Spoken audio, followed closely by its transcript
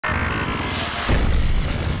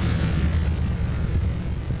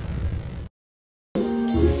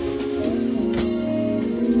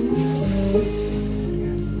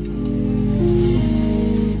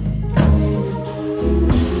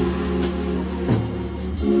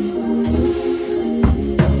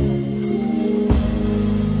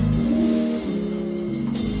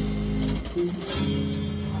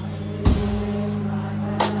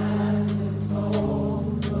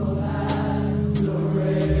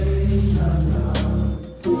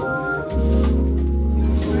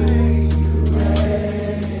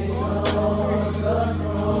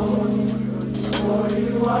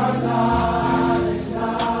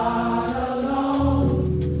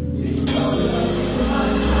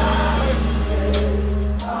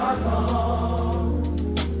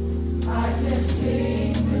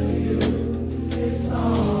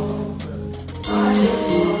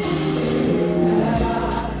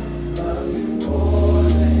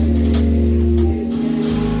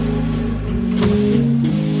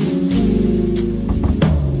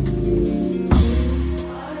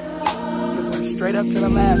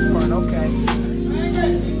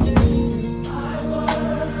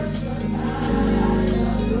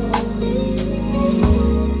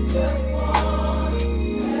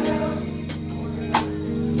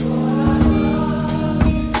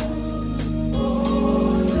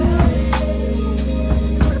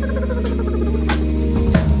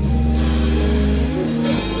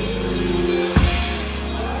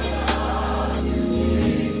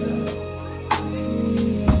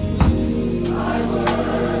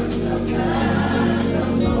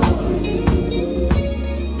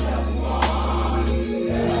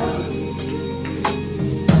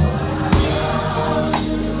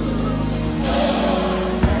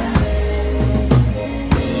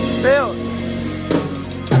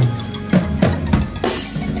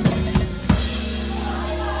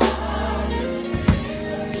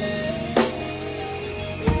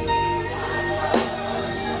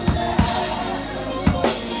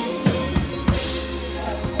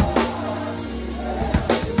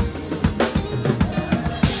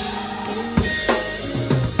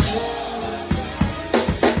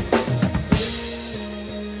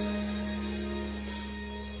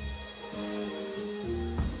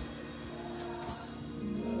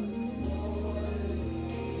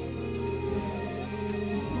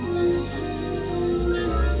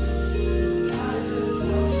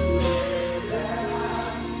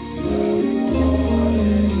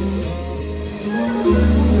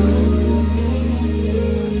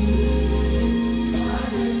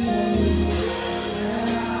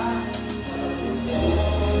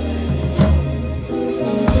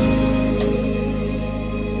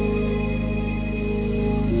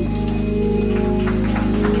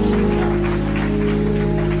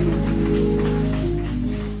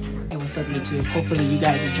What's up, YouTube? Hopefully you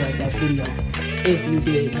guys enjoyed that video. If you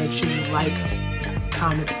did, make sure you like,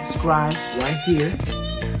 comment, subscribe right here,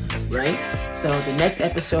 right? So the next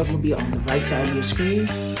episode will be on the right side of your screen.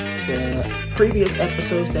 The previous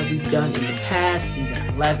episodes that we've done in the past, season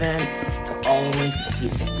 11 to all the way to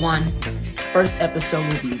season 1. First episode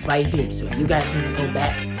will be right here. So if you guys want to go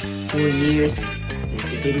back 4 years, there's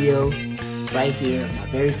the video right here,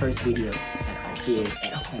 my very first video that I did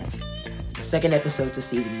at home. It's the second episode to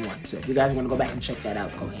season 1. So if you guys want to go back and check that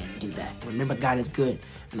out, go ahead and do that. Remember, God is good,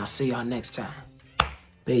 and I'll see y'all next time.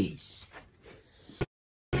 Peace.